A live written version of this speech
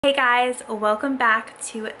Hey guys, welcome back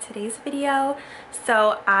to today's video.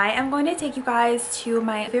 So I am going to take you guys to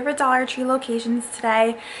my favorite Dollar Tree locations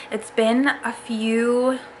today. It's been a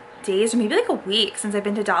few days or maybe like a week since I've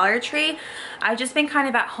been to Dollar Tree. I've just been kind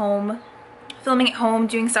of at home, filming at home,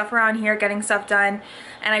 doing stuff around here, getting stuff done,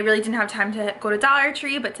 and I really didn't have time to go to Dollar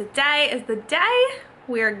Tree, but today is the day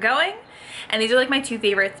we are going. And these are like my two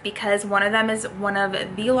favorites because one of them is one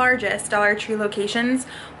of the largest Dollar Tree locations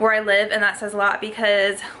where I live, and that says a lot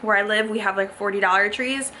because where I live we have like 40 Dollar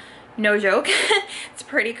Trees. No joke. It's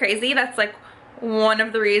pretty crazy. That's like one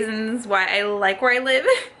of the reasons why I like where I live.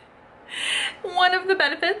 One of the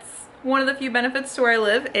benefits, one of the few benefits to where I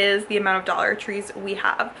live is the amount of Dollar Trees we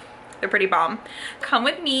have. They're pretty bomb. Come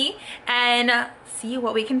with me and see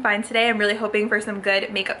what we can find today. I'm really hoping for some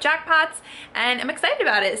good makeup jackpots and I'm excited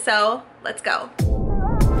about it, so let's go.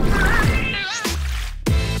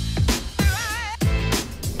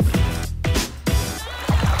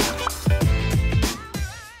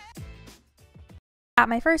 At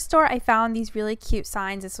my first store, I found these really cute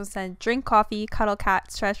signs. This one said drink coffee, cuddle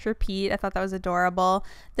cat, stretch, repeat. I thought that was adorable.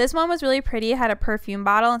 This one was really pretty. It had a perfume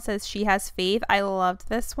bottle and says she has faith. I loved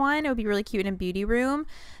this one. It would be really cute in a beauty room.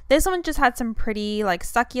 This one just had some pretty like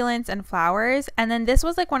succulents and flowers. And then this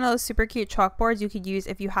was like one of those super cute chalkboards you could use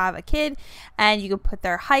if you have a kid and you could put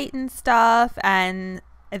their height and stuff and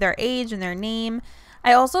their age and their name.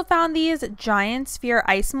 I also found these giant sphere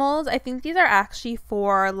ice molds. I think these are actually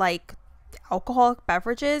for like alcoholic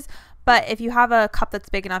beverages, but if you have a cup that's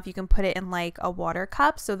big enough you can put it in like a water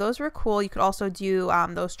cup, so those were cool. You could also do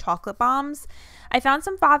those chocolate bombs. I found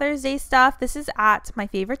some Father's Day stuff. This is at my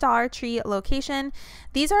favorite Dollar Tree location.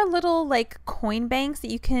 These are little like coin banks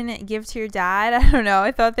that you can give to your dad. I don't know,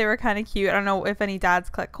 I thought they were kind of cute. I don't know if any dads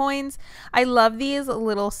collect coins. I love these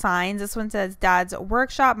little signs. This one says Dad's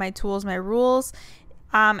Workshop, my tools, my rules.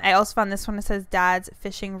 I also found this one that says Dad's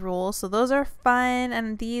Fishing Rules. So those are fun.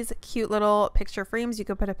 And these cute little picture frames, you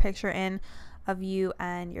could put a picture in of you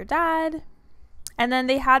and your dad. And then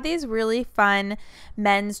they had these really fun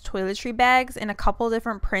men's toiletry bags in a couple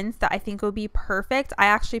different prints that I think would be perfect. I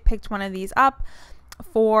actually picked one of these up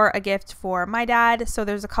for a gift for my dad. So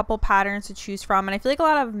there's a couple patterns to choose from. And I feel like a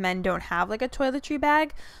lot of men don't have like a toiletry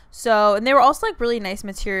bag. So, and they were also like really nice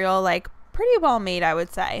material, like pretty well made, I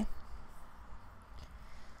would say.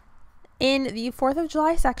 In the 4th of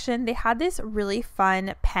July section, they had this really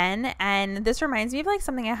fun pen, and this reminds me of like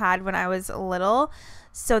something I had when I was little.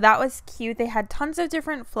 So that was cute. They had tons of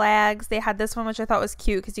different flags. They had this one, which I thought was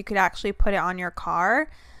cute because you could actually put it on your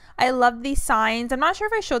car. I love these signs. I'm not sure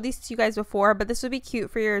if I showed these to you guys before, but this would be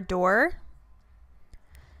cute for your door.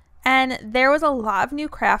 And there was a lot of new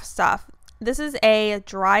craft stuff. This is a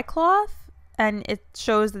dry cloth, and it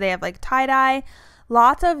shows that they have like tie-dye.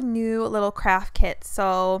 Lots of new little craft kits.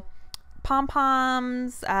 So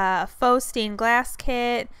pom-poms, faux stained glass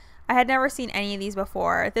kit. I had never seen any of these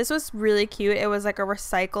before. This was really cute. It was like a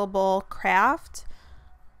recyclable craft.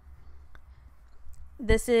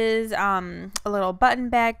 This is a little button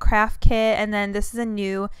bag craft kit, and then this is a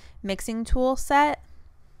new mixing tool set.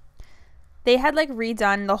 They had like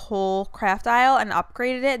redone the whole craft aisle and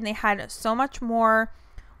upgraded it, and they had so much more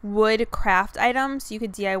wood craft items. You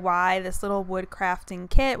could DIY this little wood crafting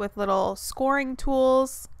kit with little scoring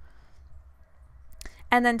tools.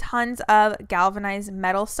 And then tons of galvanized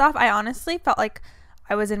metal stuff. I honestly felt like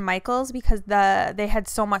I was in Michael's because they had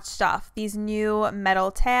so much stuff. These new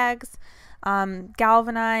metal tags,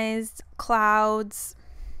 galvanized clouds,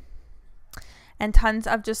 and tons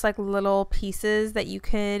of just like little pieces that you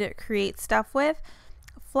could create stuff with.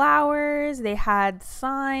 Flowers, they had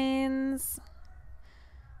signs.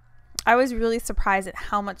 I was really surprised at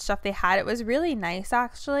how much stuff they had. It was really nice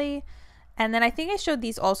actually. And then I think I showed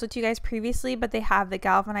these also to you guys previously, but they have the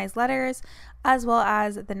galvanized letters as well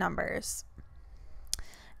as the numbers.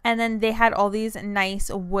 And then they had all these nice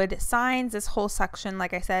wood signs. This whole section,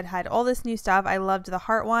 like I said, had all this new stuff. I loved the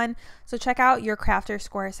heart one. So check out your crafter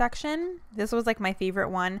square section. This was like my favorite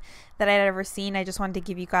one that I'd ever seen. I just wanted to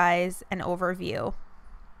give you guys an overview.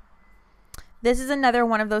 This is another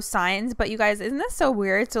one of those signs, but you guys, isn't this so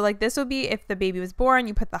weird? So like this would be if the baby was born,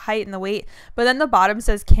 you put the height and the weight, but then the bottom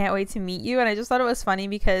says can't wait to meet you. And I just thought it was funny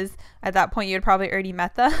because at that point you had probably already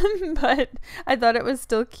met them, but I thought it was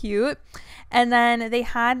still cute. And then they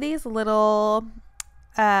had these little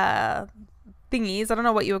thingies. I don't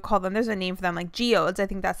know what you would call them. There's a name for them, like geodes. I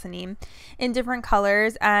think that's the name, in different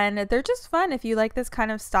colors. And they're just fun. If you like this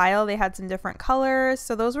kind of style, they had some different colors.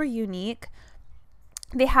 So those were unique.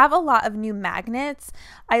 They have a lot of new magnets.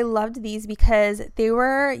 I loved these because they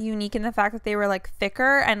were unique in the fact that they were like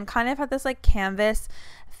thicker and kind of had this like canvas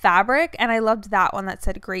fabric, and I loved that one that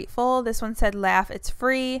said grateful. This one said laugh, it's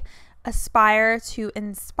free, aspire to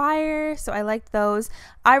inspire. So I liked those.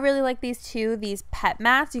 I really like these two, these pet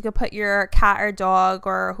mats. You could put your cat or dog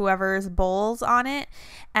or whoever's bowls on it,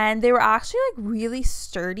 and they were actually like really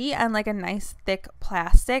sturdy and like a nice thick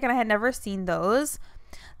plastic, and I had never seen those.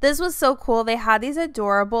 This was so cool. They had these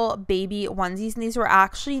adorable baby onesies, and these were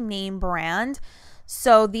actually name brand.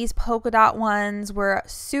 So these polka dot ones were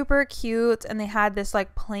super cute, and they had this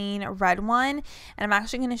like plain red one, and I'm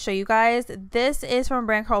actually going to show you guys. This is from a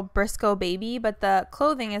brand called Briscoe Baby, but the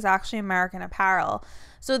clothing is actually American Apparel.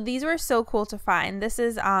 So these were so cool to find. This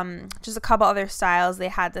is just a couple other styles. They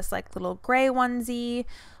had this like little gray onesie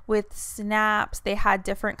with snaps. They had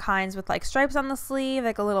different kinds with like stripes on the sleeve,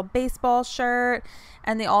 like a little baseball shirt,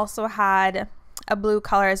 and they also had a blue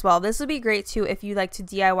color as well. This would be great too if you like to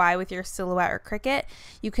DIY with your silhouette or Cricut.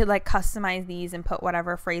 You could like customize these and put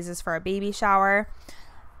whatever phrases for a baby shower.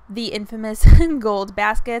 The infamous gold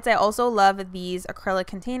baskets. I also love these acrylic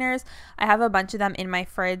containers. I have a bunch of them in my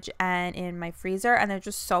fridge and in my freezer, and they're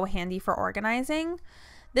just so handy for organizing.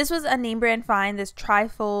 This was a name brand find, this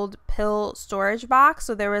trifold pill storage box.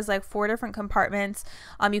 So there was like 4 different compartments.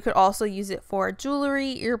 You could also use it for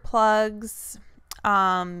jewelry, earplugs,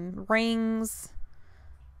 rings,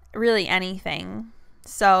 really anything.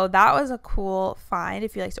 So that was a cool find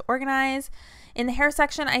if you like to organize. In the hair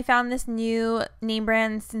section, I found this new name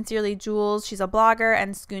brand, Sincerely Jules. She's a blogger,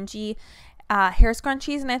 and Scoonchy hair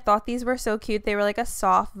scrunchies, and I thought these were so cute. They were like a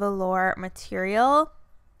soft velour material.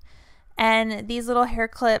 And these little hair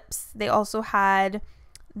clips, they also had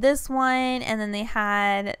this one, and then they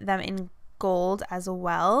had them in gold as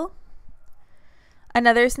well.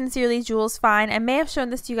 Another Sincerely Jules find. I may have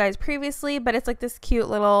shown this to you guys previously, but it's like this cute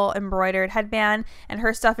little embroidered headband, and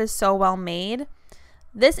her stuff is so well made.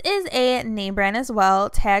 This is a name brand as well,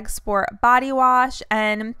 Tag Sport body wash,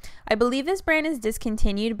 and I believe this brand is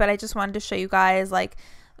discontinued, but I just wanted to show you guys like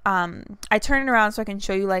I turn it around so I can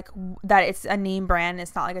show you like that it's a name brand.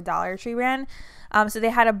 It's not like a Dollar Tree brand. So they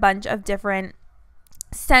had a bunch of different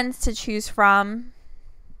scents to choose from.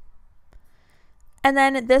 And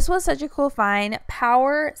then this was such a cool find,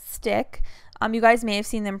 Power Stick. You guys may have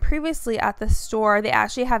seen them previously at the store. They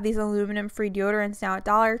actually have these aluminum-free deodorants now at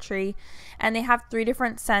Dollar Tree, and they have 3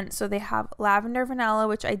 different scents. So they have lavender vanilla,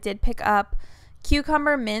 which I did pick up,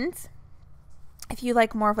 cucumber mint, if you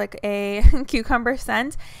like more of like a cucumber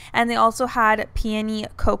scent, and they also had peony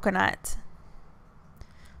coconut.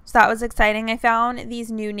 So that was exciting. I found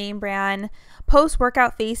these new name brand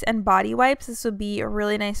post-workout face and body wipes. This would be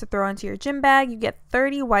really nice to throw into your gym bag. You get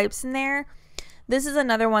 30 wipes in there. This is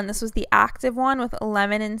another one. This was the active one with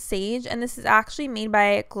lemon and sage, and this is actually made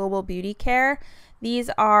by Global Beauty Care. These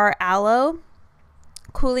are aloe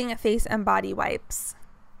cooling face and body wipes.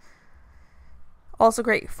 Also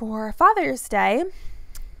great for Father's Day.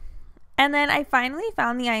 And then I finally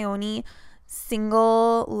found the Ioni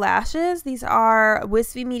single lashes. These are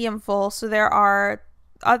wispy medium full, so there are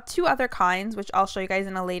 2 other kinds, which I'll show you guys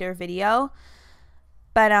in a later video.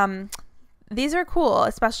 But these are cool,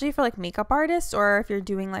 especially for like makeup artists, or if you're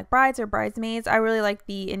doing like brides or bridesmaids. I really like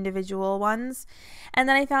the individual ones. And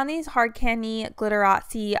then I found these Hard Candy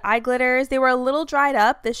Glitterazzi eye glitters. They were a little dried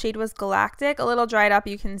up. The shade was Galactic, a little dried up.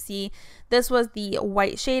 You can see this was the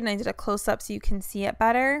white shade, and I did a close-up so you can see it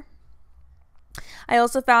better. I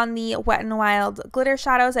also found the Wet n Wild glitter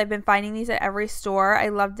shadows. I've been finding these at every store. I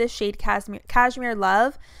love this shade Cashmere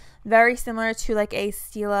Love. Very similar to like a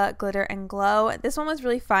Stila Glitter and Glow. This one was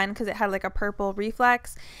really fun because it had like a purple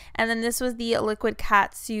reflex. And then this was the Liquid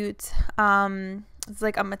Catsuit. It's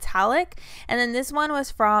like a metallic. And then this one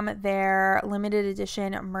was from their limited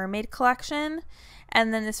edition mermaid collection.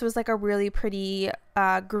 And then this was like a really pretty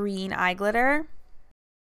green eye glitter.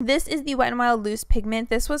 This is the Wet n Wild Loose Pigment.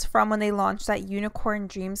 This was from when they launched that Unicorn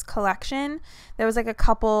Dreams collection. There was like a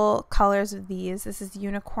couple colors of these. This is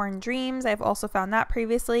Unicorn Dreams. I've also found that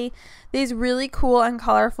previously. These really cool and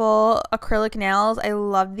colorful acrylic nails. I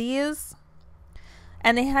love these.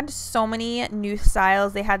 And they had so many new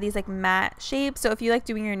styles. They had these like matte shapes. So if you like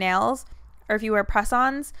doing your nails, or if you wear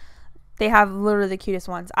press-ons, they have literally the cutest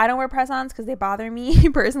ones. I don't wear press-ons because they bother me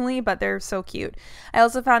personally, but they're so cute. I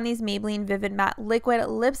also found these Maybelline Vivid Matte Liquid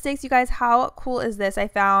Lipsticks. You guys, how cool is this? I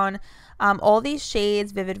found all these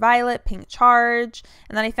shades, Vivid Violet, Pink Charge,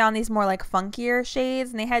 and then I found these more like funkier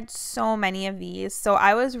shades, and they had so many of these. So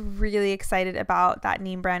I was really excited about that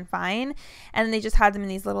name brand find, and then they just had them in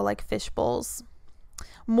these little like fish bowls.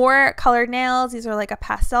 More colored nails. These are like a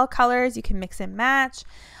pastel colors. You can mix and match.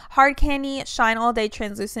 Hard Candy Shine All Day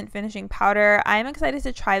Translucent Finishing Powder. I'm excited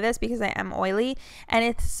to try this because I am oily, and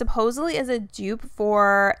it supposedly is a dupe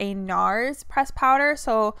for a NARS pressed powder,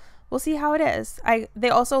 so we'll see how it is. They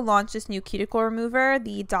also launched this new cuticle remover,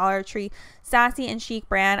 the Dollar Tree Sassy and Chic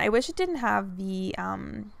brand. I wish it didn't have the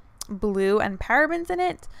blue and parabens in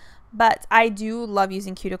it, but I do love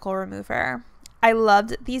using cuticle remover. I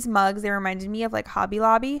loved these mugs. They reminded me of like Hobby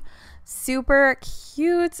Lobby. Super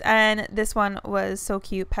cute. And this one was so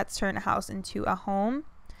cute. Pets turn a house into a home.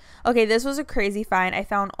 Okay, this was a crazy find. I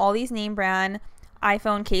found all these name brand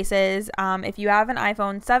iPhone cases. If you have an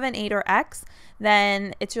iPhone 7, 8, or X,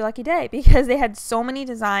 then it's your lucky day because they had so many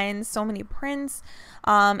designs, so many prints.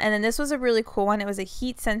 And then this was a really cool one. It was a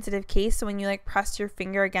heat sensitive case, so when you like press your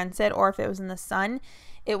finger against it, or if it was in the sun,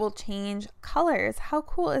 it will change colors. How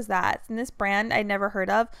cool is that? And this brand I'd never heard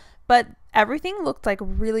of, but everything looked like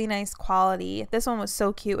really nice quality. This one was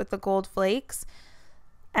so cute with the gold flakes.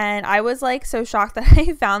 And I was like so shocked that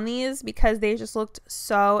I found these because they just looked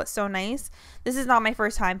so nice. This is not my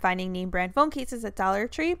first time finding name brand phone cases at Dollar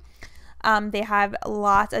Tree. They have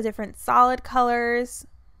lots of different solid colors.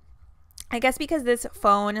 I guess because this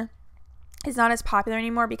phone is not as popular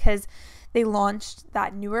anymore because they launched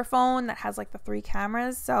that newer phone that has like the 3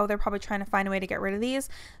 cameras, so they're probably trying to find a way to get rid of these.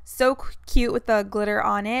 So cute with the glitter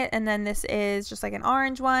on it. And then this is just like an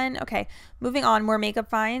orange one. Okay, moving on, more makeup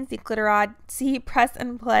finds. The Glitterod See Press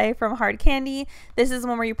and Play from Hard Candy. This is the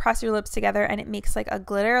one where you press your lips together and it makes like a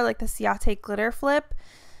glitter, like the Ciate glitter flip.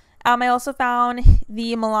 I also found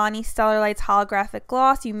the Milani Stellar Lights Holographic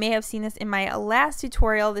Gloss. You may have seen this in my last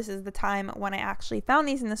tutorial. This is the time when I actually found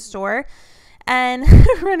these in the store. And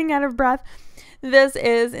running out of breath. This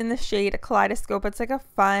is in the shade Kaleidoscope. It's like a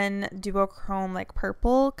fun duochrome like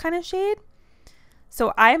purple kind of shade.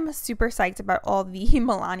 So I'm super psyched about all the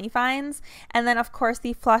Milani finds. And then of course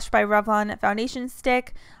the Flush by Revlon foundation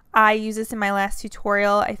stick. I used this in my last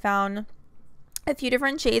tutorial. I found a few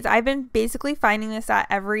different shades. I've been basically finding this at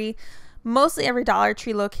mostly every Dollar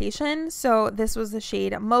Tree location. So this was the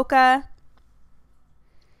shade Mocha.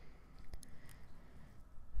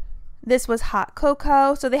 This was Hot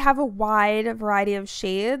Cocoa. So they have a wide variety of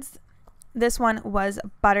shades. This one was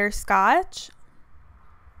Butterscotch.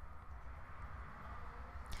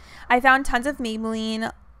 I found tons of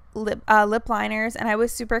Maybelline lip liners, and I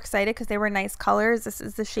was super excited because they were nice colors. This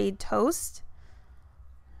is the shade Toast.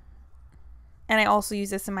 And I also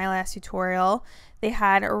used this in my last tutorial. They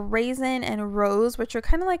had Raisin and Rose, which are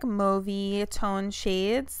kind of like mauvey tone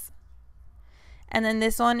shades. And then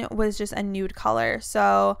this one was just a nude color.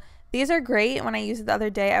 So these are great. When I used it the other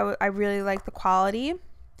day, I really like the quality.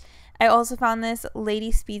 I also found this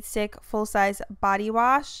Lady Speed Stick full-size body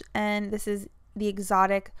wash, and this is the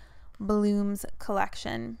Exotic Blooms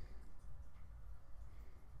collection.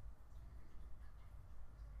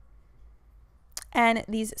 And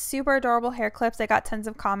these super adorable hair clips, I got tons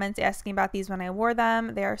of comments asking about these when I wore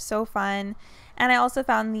them. They are so fun. And I also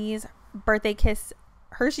found these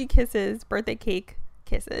Hershey Kisses birthday cake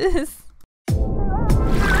kisses.